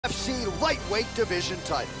lightweight division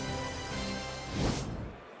title.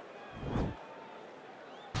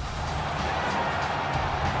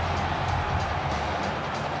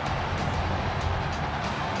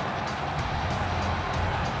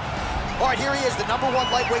 All right, here he is, the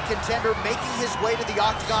 #1 lightweight contender, making his way to the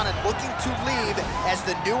octagon and looking to leave as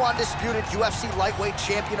the new undisputed UFC lightweight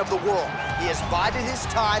champion of the world. He has bided his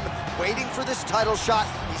time, waiting for this title shot.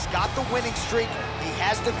 He's got the winning streak. He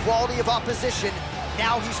has the quality of opposition.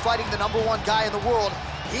 Now he's fighting the #1 guy in the world.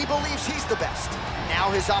 He believes he's the best.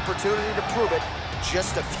 Now his opportunity to prove it,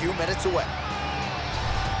 just a few minutes away.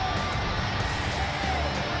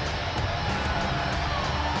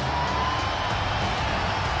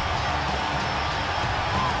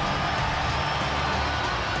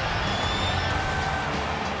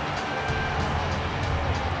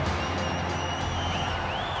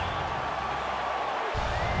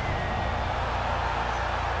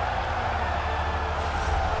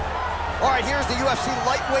 All right, here's the UFC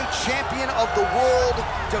lightweight champion of the world,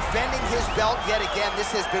 defending his belt yet again.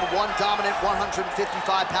 This has been one dominant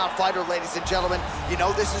 155-pound fighter, ladies and gentlemen. You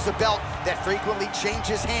know this is a belt that frequently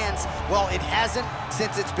changes hands. Well, it hasn't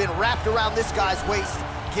since it's been wrapped around this guy's waist.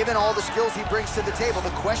 Given all the skills he brings to the table,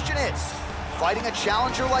 the question is, fighting a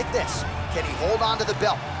challenger like this, can he hold on to the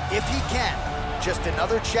belt? If he can, just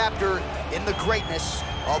another chapter in the greatness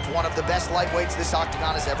of one of the best lightweights this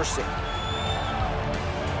octagon has ever seen.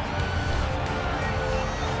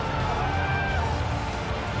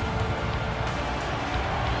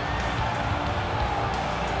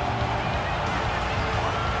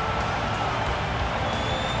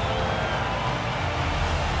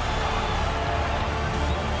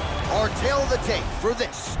 Our tail of the tape for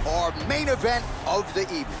this, our main event of the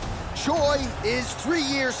evening. Choi is 3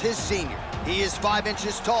 years his senior. He is 5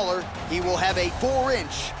 inches taller. He will have a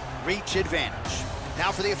 4-inch reach advantage.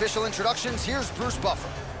 Now for the official introductions, here's Bruce Buffer.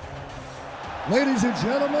 Ladies and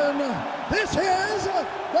gentlemen, this is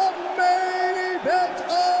the main event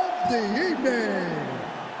of the evening.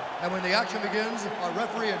 And when the action begins, our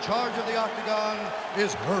referee in charge of the octagon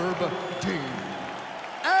is Herb Dean.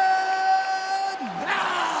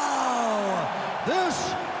 This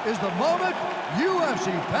is the moment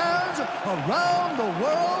UFC fans around the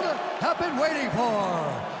world have been waiting for.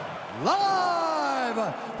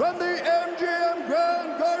 Live from the MGM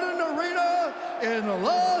Grand Garden Arena in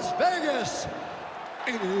Las Vegas.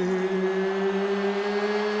 It's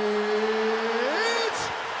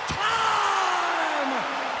time!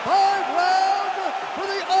 5 rounds for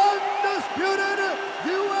the undisputed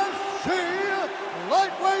UFC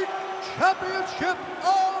Lightweight Championship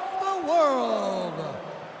of the world.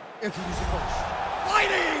 Introducing first,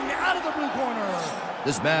 fighting out of the blue corner.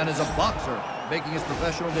 This man is a boxer, making his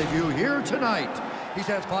professional debut here tonight. He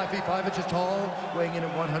stands 5 feet 5 inches tall, weighing in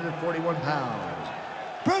at 141 pounds.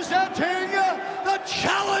 Presenting the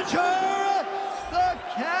challenger, the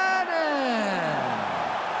Cannon.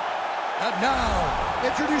 And now,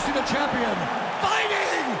 introducing the champion,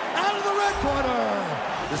 fighting out of the red corner.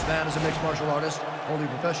 This man is a mixed martial artist, holding a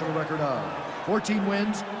professional record of 14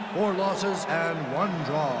 wins, 4 losses, and 1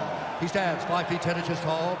 draw. He stands 5 feet 10 inches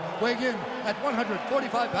tall, weighing in at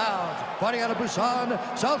 145 pounds, fighting out of Busan,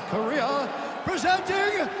 South Korea,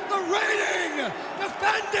 presenting the reigning,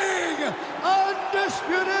 defending,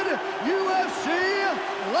 undisputed UFC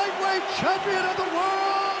lightweight champion of the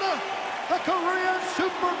world, the Korean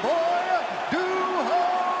Superboy, Doo-Ho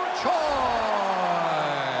Choi.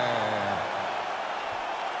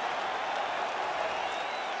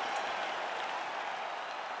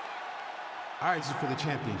 All right, this is for the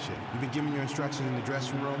championship. You've been given your instructions in the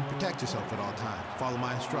dressing room. Protect yourself at all times. Follow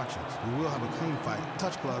my instructions. We will have a clean fight.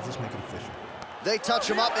 Touch gloves. Let's make it official. They touch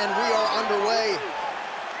him up, and we are underway.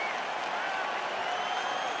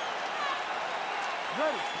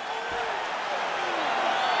 Ready.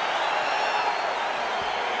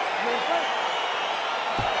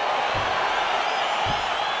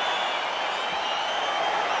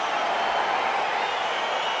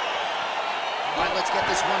 All right, let's get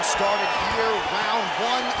this one started here. Round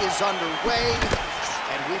 1 is underway.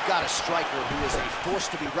 And we've got a striker who is a force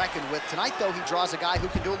to be reckoned with. Tonight, though, he draws a guy who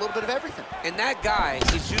can do a little bit of everything. And that guy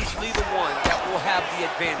is usually the one that will have the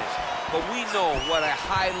advantage. But we know what a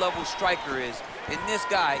high-level striker is. And this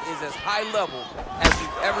guy is as high level as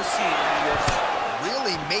we've ever seen in the UFC.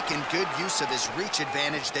 Really making good use of his reach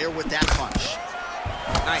advantage there with that punch.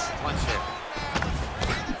 Nice punch there.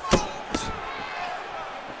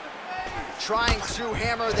 Trying to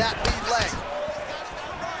hammer that lead leg.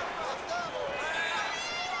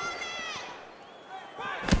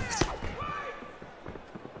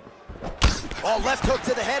 Oh, left hook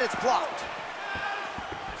to the head, it's blocked.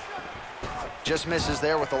 Just misses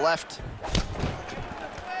there with the left.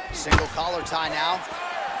 Single collar tie now.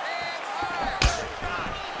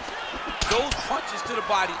 Those punches to the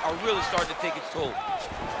body are really starting to take its toll.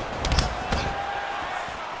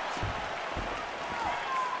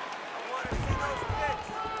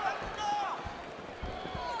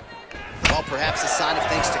 Well, perhaps a sign of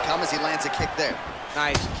things to come as he lands a kick there.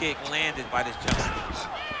 Nice kick landed by this gentleman.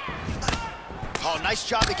 Oh, nice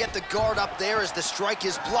job to get the guard up there as the strike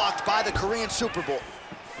is blocked by the Korean Super Bowl.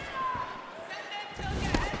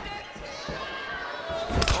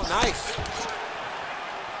 Oh, nice.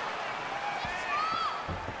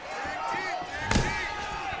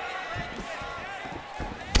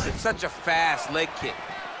 It's such a fast leg kick.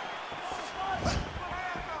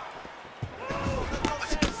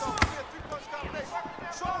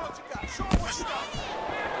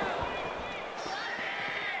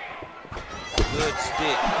 Good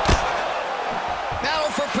stick. Battle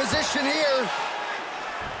for position here.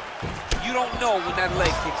 You don't know when that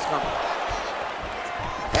leg kick's coming.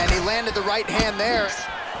 And he landed the right hand there.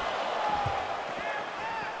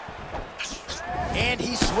 And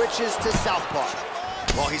he switches to southpaw.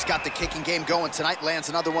 Well, he's got the kicking game going tonight. Lands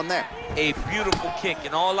another one there. A beautiful kick,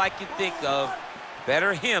 and all I can think of,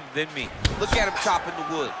 better him than me. Look at him chopping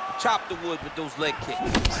the wood. Chop the wood with those leg kicks.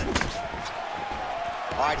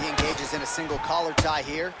 All right, he engages in a single collar tie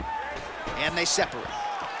here, and they separate.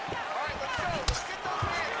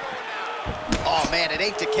 Oh, man, it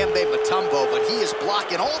ain't Dikembe Mutombo, but he is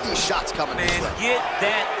blocking all these shots coming his way. Man, get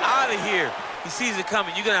that out of here. He sees it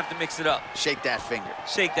coming. You're going to have to mix it up. Shake that finger.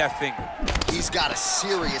 Shake that finger. He's got a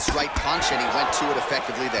serious right punch, and he went to it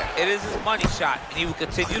effectively there. It is his money shot, and he will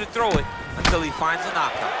continue to throw it until he finds a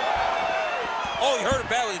knockout. Oh, he hurt a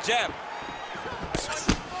bad with a jab.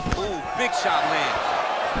 Ooh, big shot lands.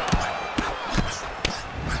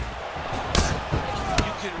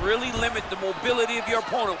 You can really limit the mobility of your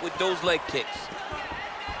opponent with those leg kicks.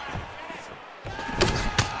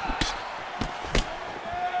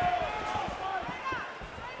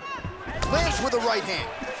 Lands with a right hand.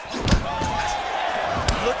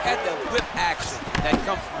 Look at the whip action that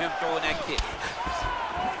comes from him throwing that kick.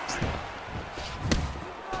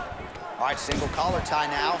 All right, single collar tie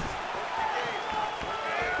now.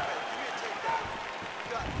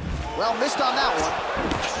 Well, missed on that one.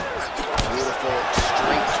 Beautiful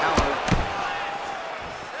straight counter.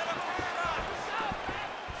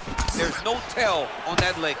 There's no tell on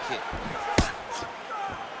that leg kick.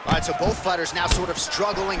 All right, so both fighters now sort of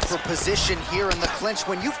struggling for position here in the clinch.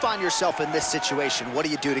 When you find yourself in this situation, what do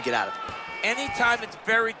you do to get out of it? Anytime it's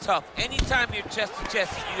very tough, anytime you're chest to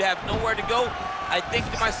chest and you have nowhere to go, I think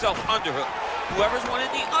to myself, underhook. Whoever's winning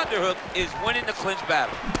the underhook is winning the clinch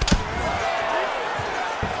battle.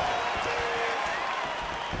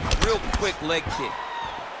 Real quick leg kick.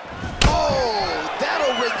 Oh,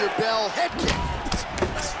 that'll ring your bell. Head kick.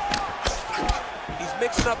 He's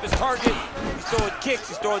mixing up his target. He's throwing kicks,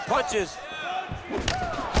 he's throwing punches.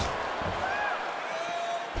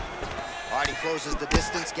 All right, he closes the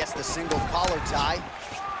distance, gets the single collar tie.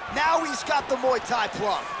 Now he's got the Muay Thai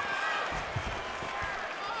plum.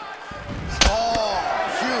 Oh,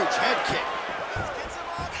 huge head kick.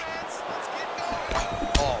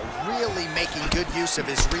 Oh, really making good use of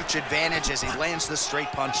his reach advantage as he lands the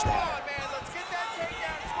straight punch there.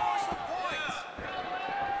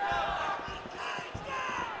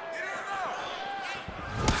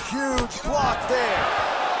 Huge block there.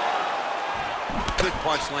 Good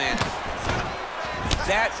punch landed.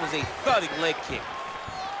 That was a thudding leg kick.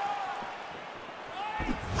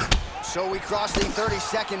 So we cross the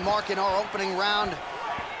 30-second mark in our opening round.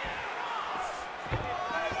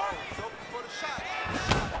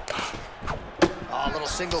 A little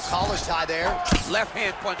single collar tie there. Left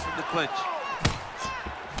hand punch from the clinch.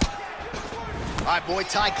 All right, Muay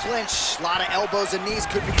Thai clinch. A lot of elbows and knees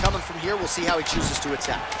could be coming from here. We'll see how he chooses to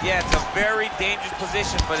attack. Yeah, it's a very dangerous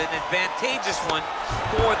position, but an advantageous one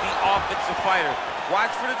for the offensive fighter.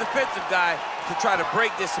 Watch for the defensive guy to try to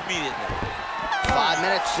break this immediately. 5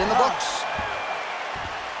 minutes in the books.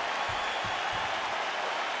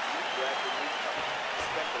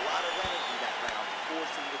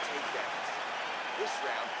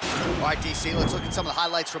 All right, DC, let's look at some of the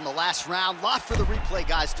highlights from the last round. Lot for the replay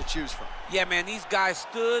guys to choose from. Yeah, man, these guys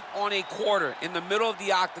stood on a quarter in the middle of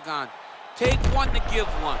the octagon. Take one to give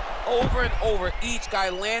one. Over and over, each guy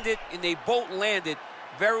landed, and they both landed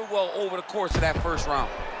very well over the course of that first round.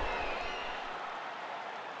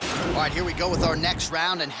 All right, here we go with our next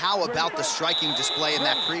round, and how about the striking display in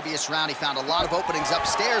that previous round? He found a lot of openings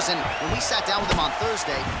upstairs, and when we sat down with him on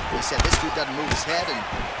Thursday, he said this dude doesn't move his head, and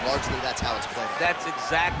largely that's how it's played. That's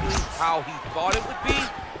exactly how he thought it would be,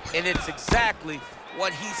 And it's exactly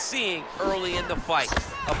what he's seeing early in the fight.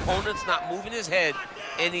 Opponent's not moving his head,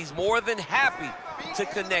 and he's more than happy to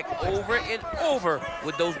connect over and over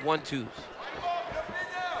with those 1-2s.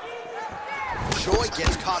 Choi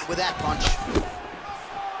gets caught with that punch.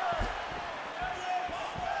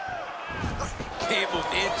 Game of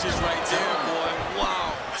inches right there, boy.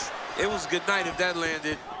 Wow. It was a good night if that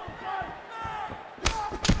landed.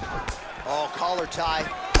 Oh, collar tie.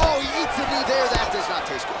 Oh, he eats a knee there. That does not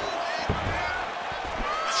taste good.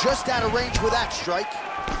 Just out of range with that strike.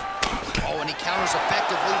 Oh, and he counters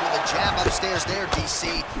effectively with a jab upstairs there,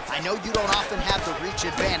 DC. I know you don't often have the reach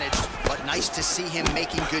advantage, but nice to see him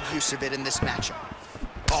making good use of it in this matchup.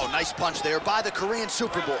 Oh, nice punch there by the Korean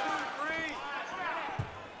Superboy.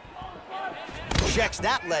 Checks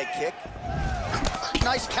that leg kick.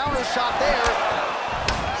 Nice counter shot there.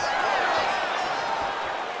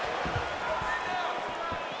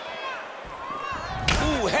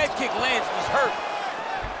 Ooh, head kick lands, he's hurt.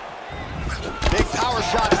 Big power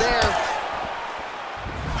shot there.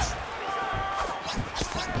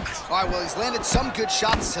 All right, well, he's landed some good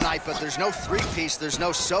shots tonight, but there's no three-piece, there's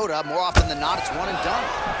no soda. More often than not, it's one and done.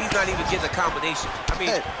 He's not even getting a combination. I mean,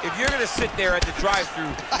 if you're gonna sit there at the drive-thru,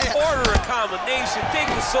 order a combination, take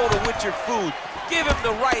the soda with your food, give him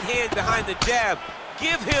the right hand behind the jab,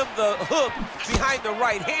 give him the hook behind the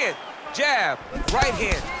right hand. Jab, right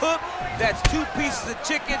hand, hook, that's 2 pieces of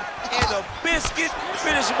chicken and a biscuit.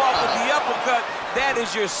 Finish him off with the uppercut. That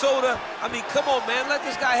is your soda. I mean, come on, man, let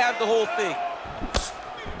this guy have the whole thing.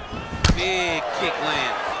 Big kick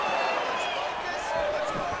lands.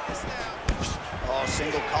 Oh,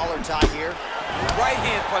 single collar tie here. Right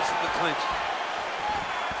hand punch in the clinch.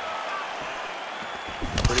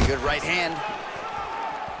 Pretty good right hand.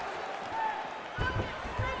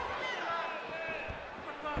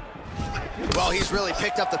 Well, he's really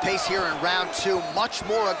picked up the pace here in round 2. Much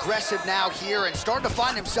more aggressive now here and starting to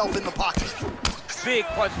find himself in the pocket. Big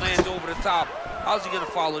punch lands over the top. How's he gonna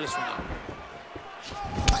follow this one up?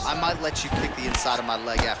 I might let you kick the inside of my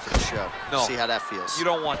leg after the show. No. See how that feels. You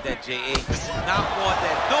don't want that, J.A. Not want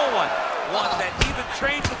that. No one wants that. Even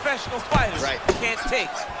trained professional fighters can't take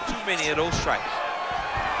too many of those strikes.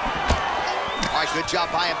 All right, good job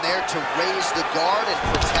by him there to raise the guard and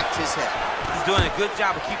protect his head. He's doing a good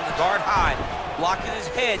job of keeping the guard high, blocking his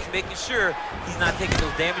head, making sure he's not taking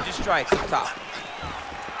those damaging strikes up top.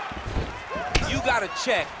 You got to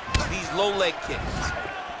check these low leg kicks.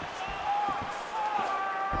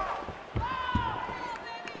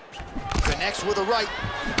 Connects with a right.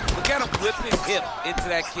 Look at him whip his hip into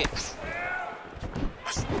that kick.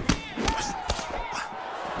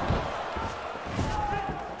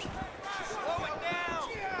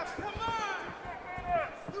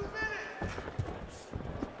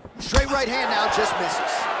 Straight right hand now, just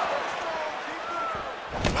misses.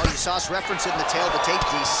 Well, you saw us referencing the tail of the tape,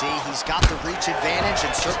 DC. He's got the reach advantage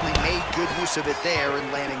and certainly made good use of it there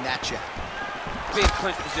in landing that jab. Big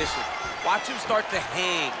clinch position. Watch him start to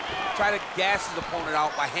hang. Try to gas his opponent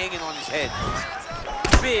out by hanging on his head.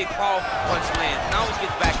 Big, powerful punch lands. Now he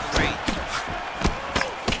gets back in range.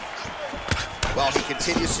 Well, he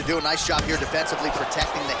continues to do a nice job here defensively,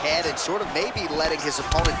 protecting the head and sort of maybe letting his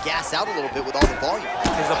opponent gas out a little bit with all the volume.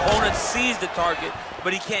 His opponent sees the target,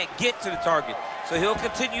 but he can't get to the target. So he'll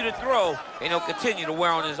continue to throw, and he'll continue to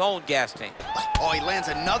wear on his own gas tank. Oh, he lands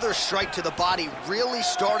another strike to the body, really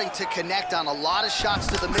starting to connect on a lot of shots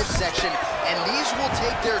to the midsection, and these will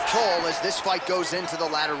take their toll as this fight goes into the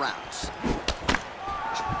latter rounds.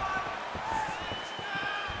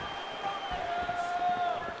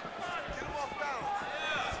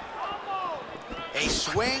 A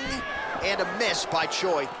swing and a miss by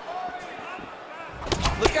Choi.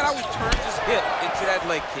 Look at how he turns his hip into that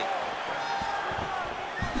leg kick.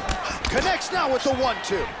 Connects now with the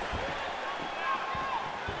 1-2.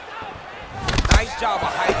 Nice job of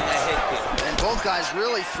hiding that head kick. And both guys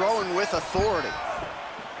really throwing with authority.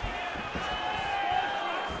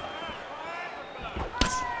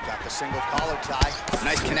 Got the single collar tie.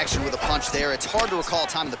 Nice connection with a punch there. It's hard to recall a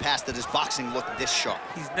time in the past that his boxing looked this sharp.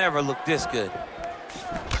 He's never looked this good.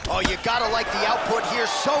 Oh, you gotta like the output here.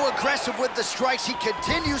 So aggressive with the strikes. He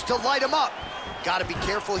continues to light him up. Gotta be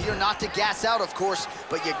careful here not to gas out, of course,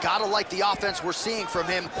 but you gotta like the offense we're seeing from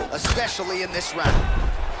him, especially in this round.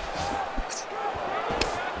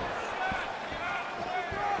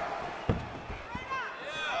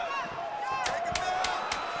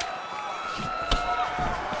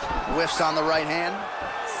 Whiffs on the right hand.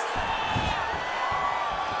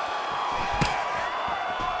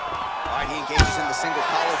 All right, he engages in the single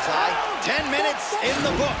collar tie. 10 minutes in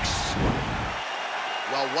the books.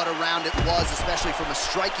 Well, what a round it was, especially from a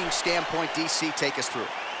striking standpoint. DC, take us through.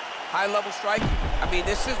 high-level striking. I mean,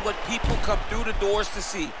 this is what people come through the doors to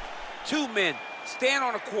see. Two men stand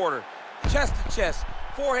on a quarter, chest to chest,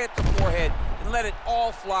 forehead to forehead, and let it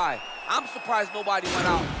all fly. I'm surprised nobody went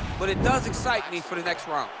out, but it does excite me for the next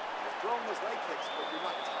round. You're throwing those leg kicks, but you're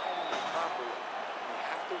not timing them properly. We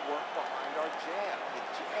have to work behind our jab. The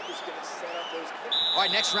jab is going to set up those kicks. All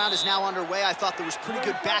right, next round is now underway. I thought there was pretty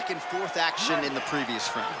good back-and-forth action in the previous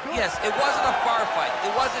round. Yes, it wasn't a bar fight.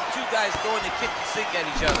 It wasn't two guys throwing the kitchen sink at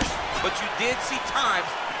each other. But you did see times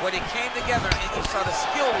where they came together and you saw the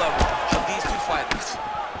skill level of these two fighters.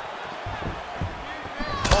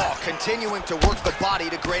 Oh, continuing to work the body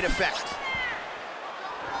to great effect.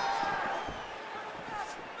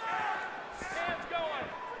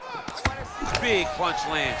 Big punch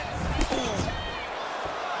lands. Ooh.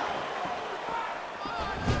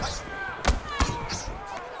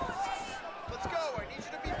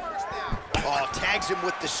 Oh, tags him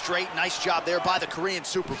with the straight. Nice job there by the Korean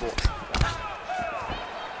Superboy.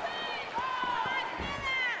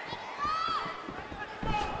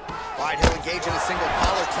 All right, he'll engage in a single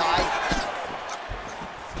collar tie.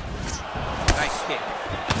 Nice kick.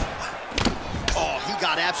 Oh, he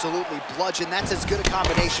got absolutely bludgeoned. That's as good a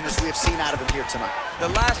combination as we have seen out of him here tonight. The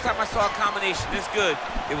last time I saw a combination this good,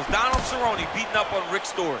 it was Donald Cerrone beating up on Rick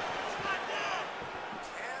Story.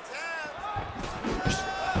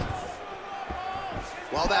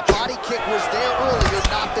 Well, that body kick was there earlier,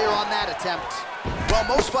 not there on that attempt. Well,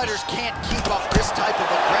 most fighters can't keep up this type of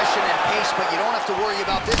aggression and pace, but you don't have to worry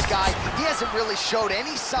about this guy. He hasn't really showed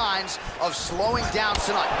any signs of slowing down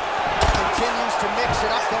tonight. Continues to mix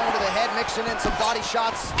it up, going to the head, mixing in some body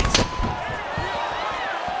shots.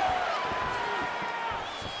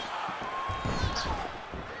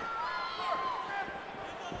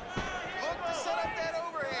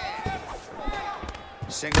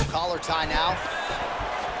 Single collar tie now.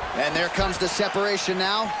 And there comes the separation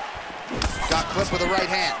now. Got clipped with the right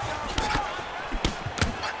hand.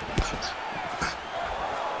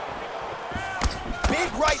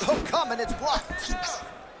 Big right hook coming, it's blocked.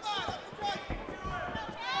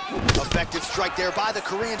 Effective strike there by the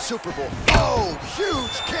Korean Superboy. Oh,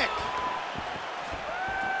 huge kick.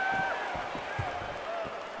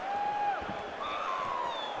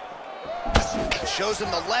 Shows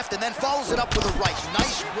him the left and then follows it up with a right.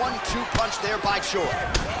 Nice 1-2 punch there by Choi.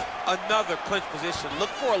 Another clinch position. Look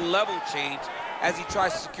for a level change as he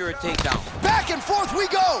tries to secure a takedown. Back and forth we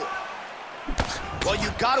go. Well,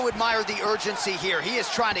 you've got to admire the urgency here. He is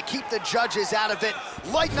trying to keep the judges out of it,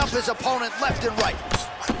 lighten up his opponent left and right.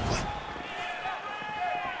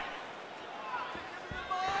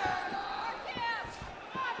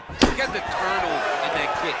 Look at the turnover in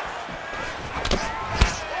that kick.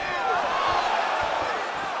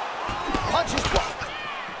 Punches blocked.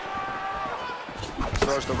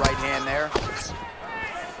 Throws the right hand there.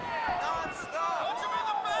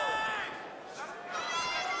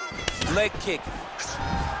 Leg kick.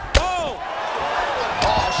 Oh!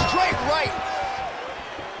 Oh, straight right.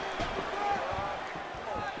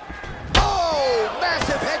 Oh,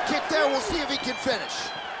 massive head kick there. We'll see if he can finish.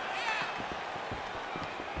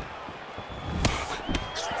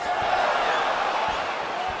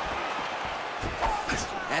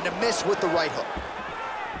 And a miss with the right hook.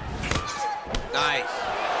 Nice.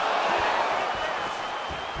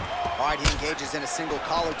 All right, he engages in a single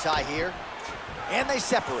collar tie here. And they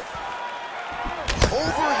separate.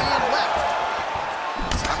 Overhand left.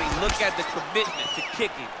 I mean, look at the commitment to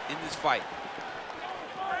kicking in this fight.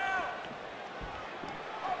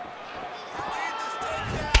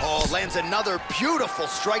 Oh, lands another beautiful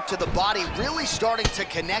strike to the body, really starting to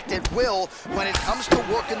connect at will when it comes to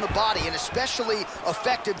working the body, and especially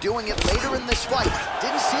effective doing it later in this fight.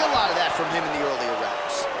 Didn't see a lot of that from him in the earlier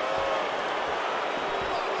rounds.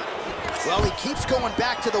 Well, he keeps going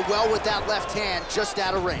back to the well with that left hand, just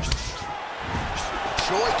out of range.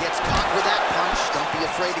 Choi gets caught with that punch. Don't be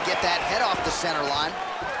afraid to get that head off the center line.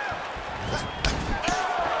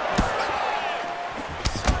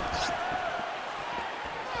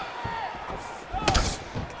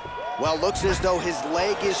 Well, looks as though his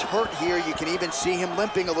leg is hurt here. You can even see him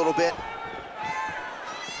limping a little bit.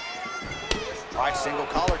 All right, single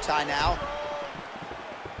collar tie now.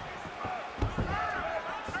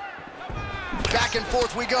 Back and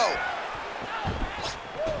forth we go.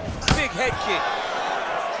 Big head kick.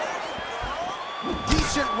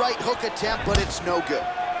 Decent right hook attempt, but it's no good.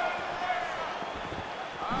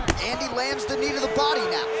 And he lands the knee to the body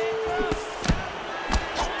now.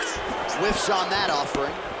 Whiffs on that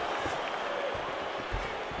offering.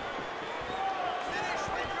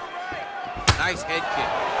 Nice head kick.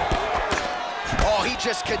 Oh, he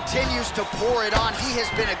just continues to pour it on. He has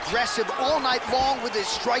been aggressive all night long with his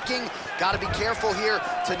striking. Got to be careful here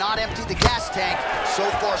to not empty the gas tank. So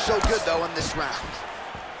far, so good, though, in this round.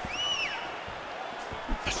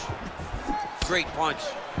 Great punch.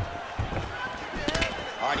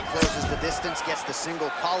 All right, he closes the distance, gets the single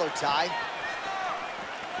collar tie.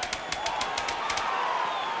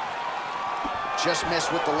 Just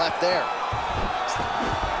missed with the left there.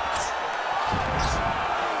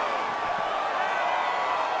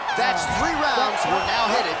 That's 3 rounds. We're now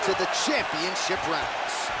headed to the championship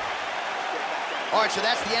rounds. All right, so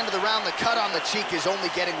that's the end of the round. The cut on the cheek is only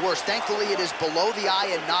getting worse. Thankfully, it is below the eye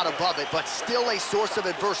and not above it, but still a source of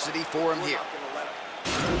adversity for him here.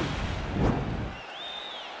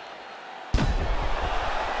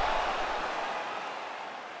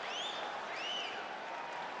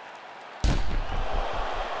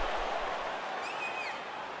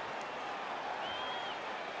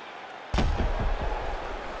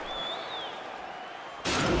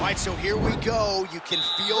 All right, so here we go. You can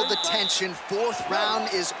feel the tension. 4th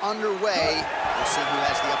round is underway. We'll see who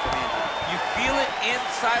has the upper hand here. You feel it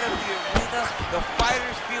inside of the arena. The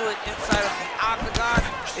fighters feel it inside of the octagon.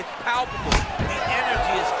 It's palpable. The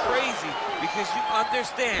energy is crazy because you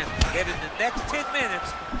understand that in the next 10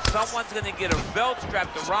 minutes, someone's going to get a belt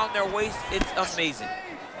strapped around their waist. It's amazing.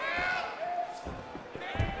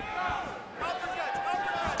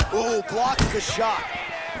 Ooh, blocks the shot.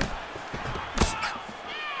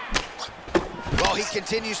 Well, he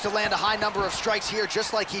continues to land a high number of strikes here,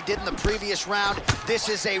 just like he did in the previous round. This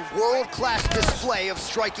is a world-class display of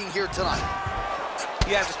striking here tonight.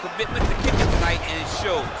 He has a commitment to kicking tonight, and it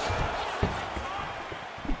shows.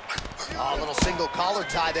 Oh, a little single collar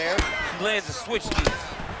tie there. He lands a switch knee.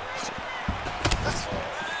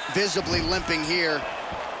 Visibly limping here.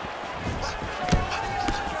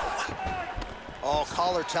 Oh,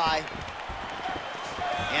 collar tie.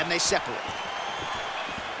 And they separate.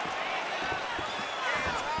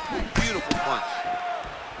 Beautiful punch.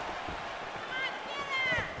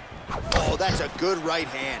 Oh, that's a good right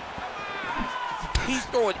hand. He's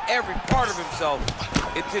throwing every part of himself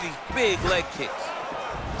into these big leg kicks.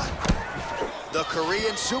 The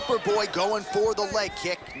Korean Superboy going for the leg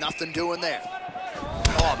kick. Nothing doing there.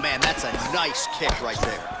 Oh, man, that's a nice kick right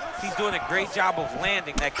there. He's doing a great job of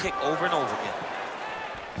landing that kick over and over again.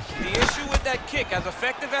 The issue with that kick, as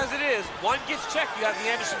effective as it is, one gets checked, you have the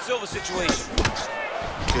Anderson Silva situation.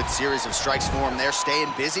 Good series of strikes for him there,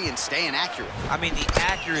 staying busy and staying accurate. I mean, the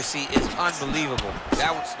accuracy is unbelievable.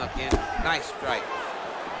 That one snuck in. Nice strike.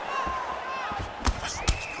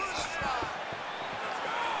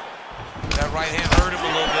 That right hand hurt him a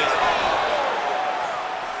little bit.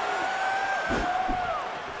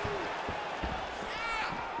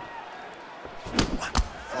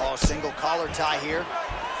 Oh, single collar tie here.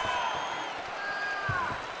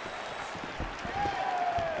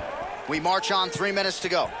 We march on, 3 minutes to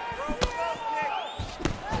go.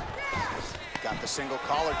 Got the single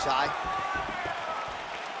collar tie.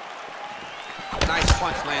 Nice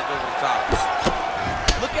punch lands over the top.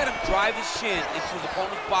 Look at him drive his shin into his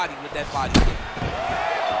opponent's body with that body kick.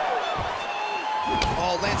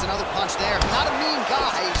 Oh, lands another punch there. Not a mean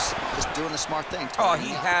guy, he's just doing the smart thing. Oh, he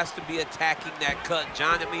has to be attacking that cut,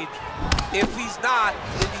 John. I mean, if he's not,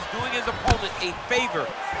 then he's doing his opponent a favor.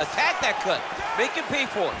 Attack that cut. Make him pay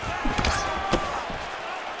for it.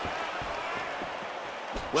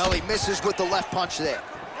 Well, he misses with the left punch there.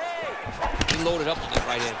 He loaded up on that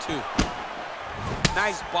right hand, too.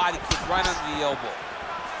 Nice body kick right under the elbow.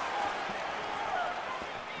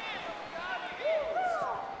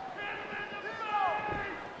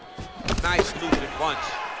 Nice lucid punch.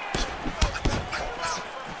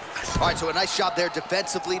 All right, so a nice job there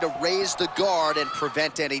defensively to raise the guard and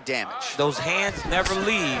prevent any damage. Those hands never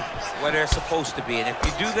leave where they're supposed to be. And if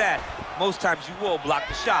you do that, most times you will block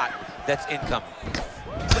the shot that's incoming.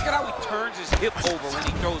 Look at how he turns his hip over when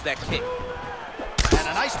he throws that kick. And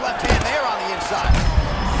a nice left hand there on the inside.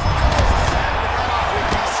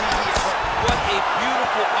 What a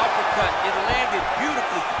beautiful uppercut. It landed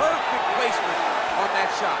beautifully. Perfect placement on that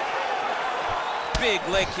shot. Big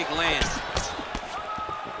leg kick lands.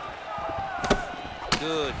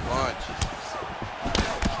 Good punch.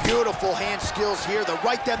 Beautiful hand skills here, the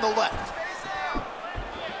right then the left.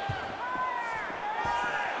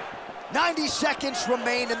 90 seconds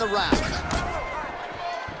remain in the round.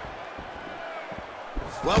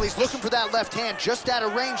 Well, he's looking for that left hand, just out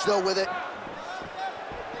of range, though, with it.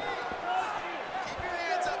 Keep your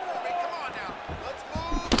hands up for me. Come on now. Let's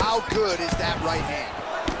move. How good is that right hand?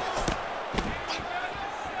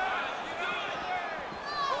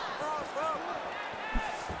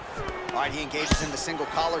 All right, he engages in the single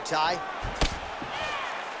collar tie.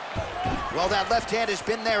 Well, that left hand has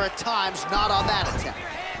been there at times, not on that attempt.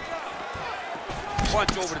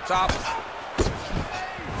 Punch over the top.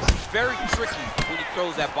 Very tricky when he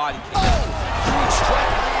throws that body kick. Oh! Huge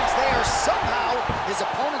strike lands there. Somehow, his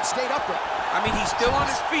opponent stayed upright. I mean, he's still on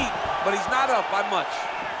his feet, but he's not up by much.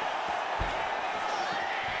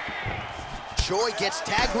 Choi gets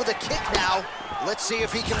tagged with a kick now. Let's see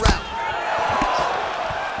if he can round.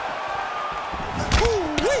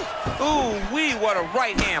 Ooh-wee! Ooh-wee, what a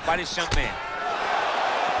right hand by this young man.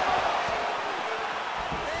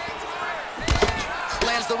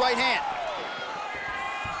 Lands the right hand.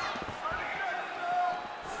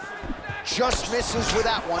 Just misses with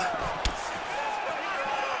that one.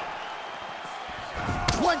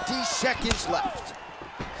 20 seconds left.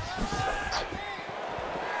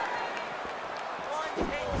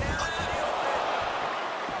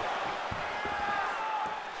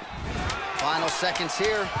 Final seconds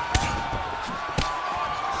here.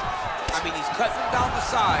 I mean, he's cutting down the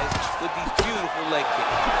sides with these beautiful leg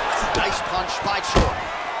kicks. Nice punch by Choi.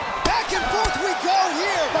 Back and forth we go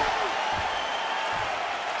here.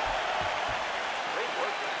 Great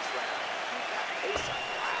work last round. Keep that pace up.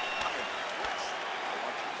 Wow, I'm impressed. I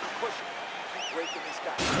want you to keep pushing. Keep breaking this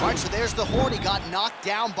guy. All right, so there's the Horde. He got knocked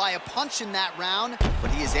down by a punch in that round,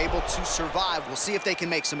 but he is able to survive. We'll see if they can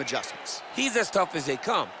make some adjustments. He's as tough as they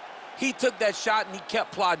come. He took that shot and he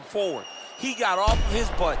kept plodding forward. He got off of his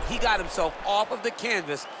butt. He got himself off of the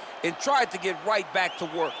canvas and tried to get right back to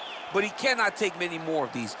work. But he cannot take many more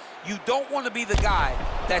of these. You don't want to be the guy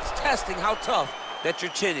that's testing how tough that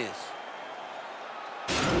your chin is.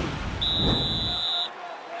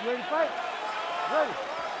 You ready to fight? Ready.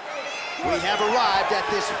 We have arrived at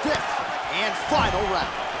this 5th and final round.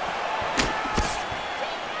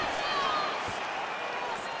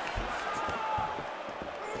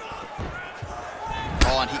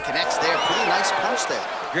 Oh, and he connects there. Pretty nice punch there.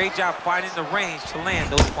 Great job finding the range to land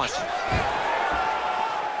those punches.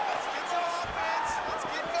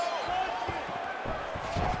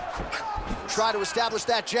 Try to establish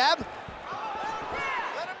that jab. Let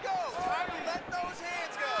him go. Try to let those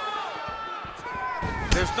hands go.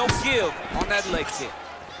 There's no give on that leg kick.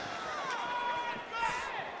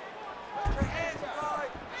 Your hands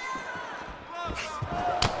are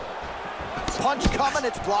Punch coming,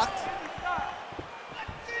 it's blocked.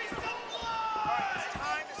 It's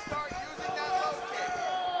time to start using that low kick.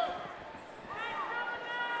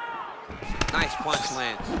 Nice punch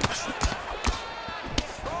lands.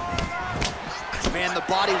 Man, the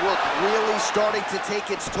body work really starting to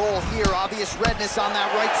take its toll here. Obvious redness on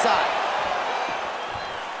that right side.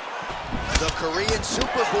 The Korean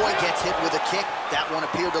Superboy gets hit with a kick. That one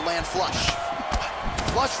appeared to land flush.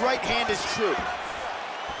 Flush right hand is true.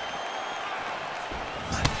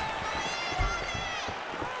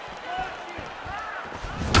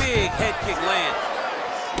 Big head kick lands.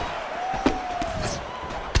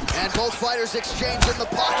 And both fighters exchange in the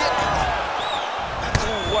pocket.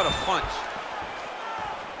 Ooh, what a punch.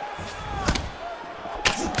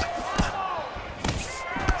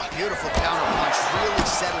 Beautiful counter punch, really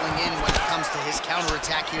settling in when it comes to his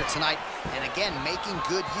counterattack here tonight. And again, making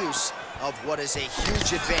good use of what is a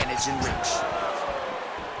huge advantage in reach.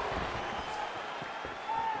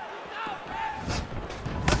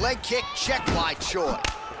 Leg kick, check by Choi.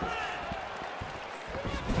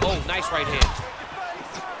 Oh, nice right hand.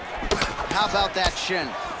 How about that shin?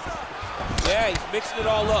 Yeah, he's mixing it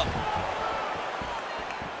all up.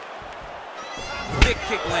 Big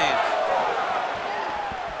kick lands.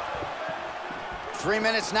 3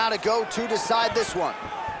 minutes now to go to decide this one.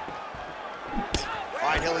 All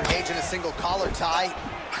right, he'll engage in a single collar tie.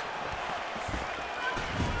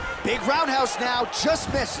 Big roundhouse now,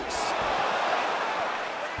 just misses.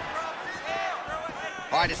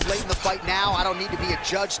 All right, it's late in the fight now. I don't need to be a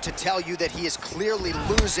judge to tell you that he is clearly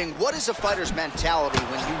losing. What is a fighter's mentality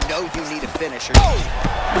when you know you need a finisher? Oh!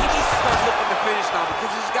 He needs to start looking to finish now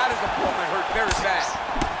because he's got his opponent hurt very bad.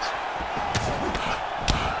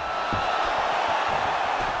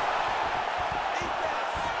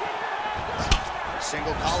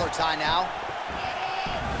 Single collar tie now.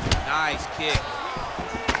 Nice kick.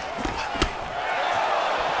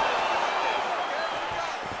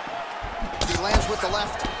 He lands with the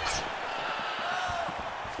left.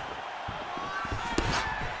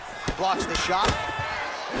 Blocks the shot.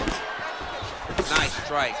 Nice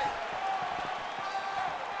strike.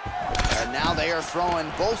 And now they are throwing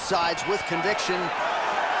both sides with conviction.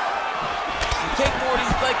 You take more of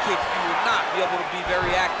these leg kicks, you will not be able to be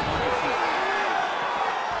very active on your feet.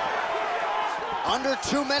 Under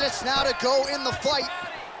 2 minutes now to go in the fight.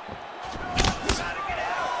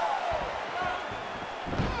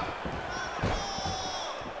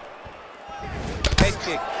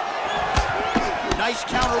 kick. Nice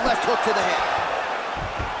counter left hook to the head.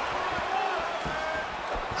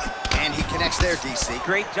 And he connects there, DC.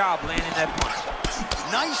 Great job landing that punch.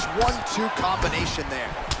 Nice 1-2 combination there.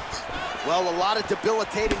 Well, a lot of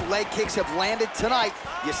debilitating leg kicks have landed tonight.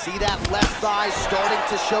 You see that left thigh starting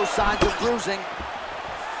to show signs of bruising.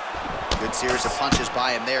 Good series of punches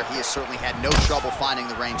by him there. He has certainly had no trouble finding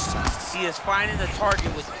the range tonight. He is finding the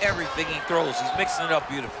target with everything he throws. He's mixing it up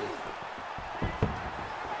beautifully.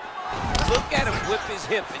 Look at him whip his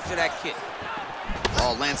hip into that kick.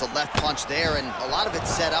 Oh, lands a left punch there, and a lot of it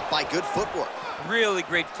set up by good footwork. Really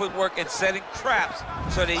great footwork and setting traps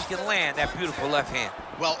so that he can land that beautiful left hand.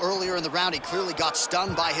 Well, earlier in the round, he clearly got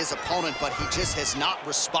stunned by his opponent, but he just has not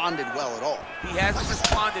responded well at all. He hasn't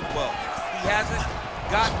responded well. He hasn't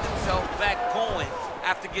gotten himself back going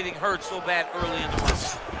after getting hurt so bad early in the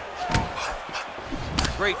round.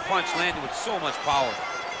 Great punch landed with so much power.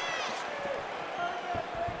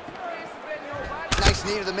 Nice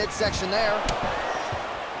knee to the midsection there.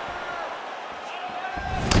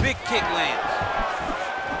 Big kick lands.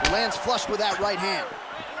 Lands flush with that right hand.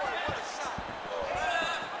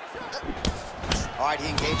 All right, he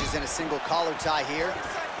engages in a single collar tie here.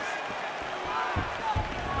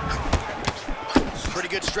 Pretty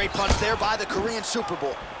good straight punch there by the Korean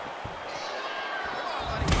Superboy.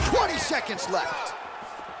 20 seconds left.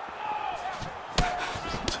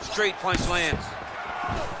 Straight punch lands.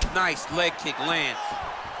 Nice leg kick lands.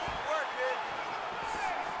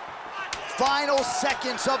 Final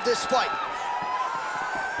seconds of this fight.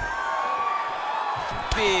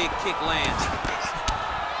 Big kick lands.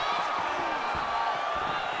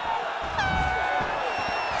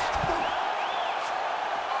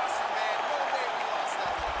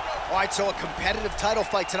 All right, so a competitive title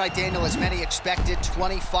fight tonight, Daniel, as many expected.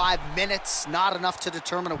 25 minutes, not enough to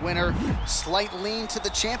determine a winner. Slight lean to the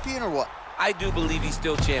champion, or what? I do believe he's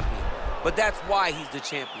still champion, but that's why he's the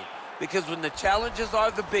champion. Because when the challenges are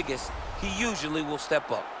the biggest, he usually will step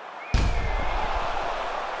up.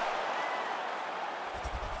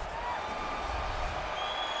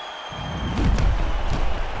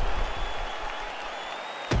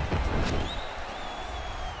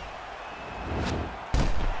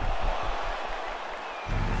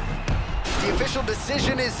 The official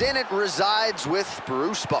decision is in. It resides with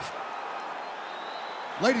Bruce Buffer.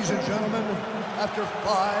 Ladies and gentlemen, after 5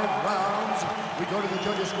 rounds, we go to the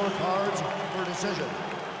judges' scorecards for a decision.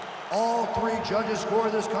 All 3 judges score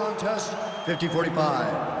this contest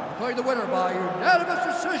 50-45. Declaring the winner by unanimous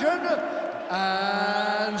decision,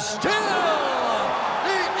 and still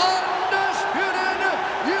the undisputed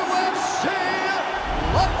UFC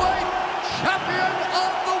lightweight champion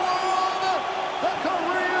of the world, the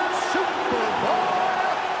Korean Superboy,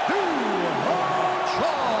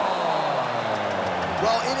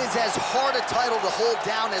 Well, it is as hard a title to hold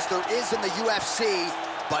down as there is in the UFC,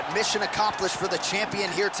 but mission accomplished for the champion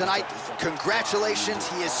here tonight. Congratulations,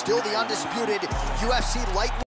 he is still the undisputed UFC lightweight.